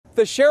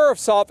The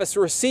sheriff's office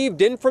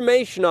received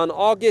information on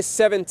August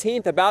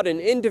 17th about an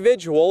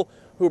individual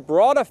who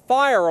brought a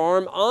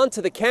firearm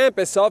onto the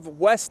campus of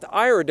West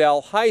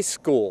Iredell High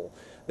School.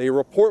 The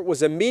report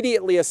was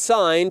immediately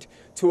assigned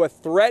to a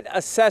threat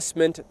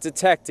assessment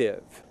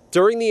detective.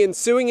 During the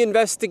ensuing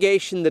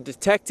investigation, the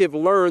detective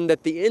learned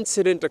that the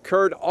incident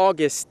occurred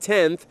August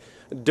 10th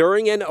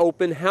during an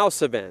open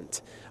house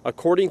event.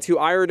 According to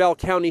Iredell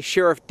County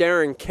Sheriff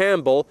Darren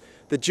Campbell,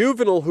 the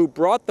juvenile who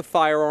brought the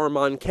firearm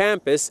on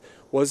campus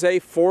was a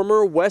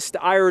former West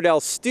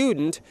Iredell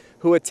student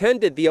who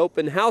attended the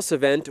open house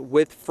event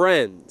with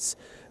friends.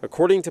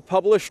 According to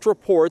published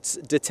reports,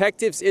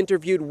 detectives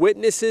interviewed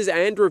witnesses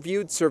and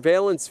reviewed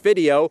surveillance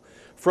video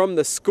from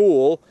the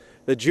school.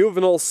 The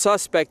juvenile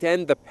suspect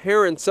and the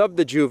parents of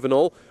the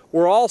juvenile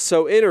were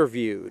also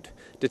interviewed.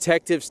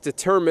 Detectives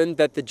determined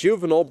that the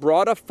juvenile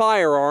brought a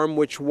firearm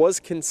which was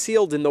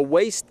concealed in the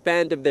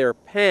waistband of their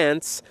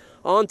pants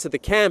onto the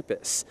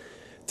campus.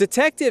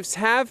 Detectives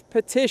have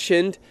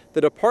petitioned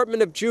the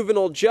Department of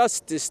Juvenile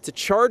Justice to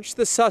charge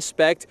the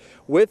suspect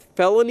with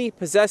felony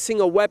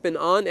possessing a weapon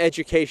on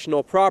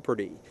educational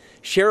property.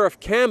 Sheriff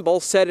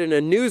Campbell said in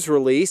a news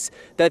release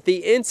that the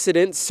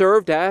incident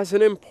served as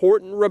an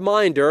important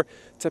reminder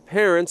to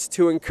parents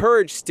to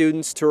encourage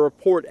students to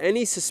report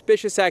any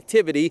suspicious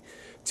activity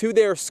to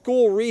their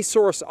school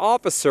resource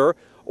officer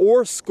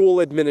or school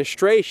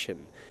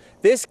administration.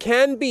 This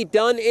can be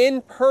done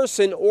in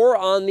person or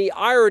on the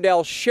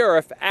Iredell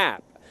Sheriff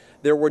app.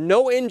 There were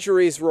no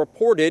injuries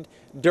reported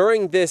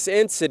during this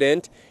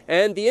incident,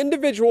 and the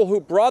individual who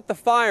brought the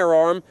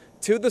firearm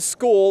to the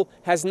school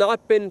has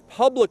not been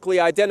publicly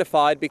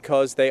identified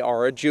because they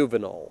are a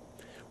juvenile.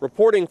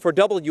 Reporting for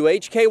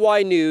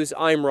WHKY News,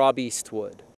 I'm Rob Eastwood.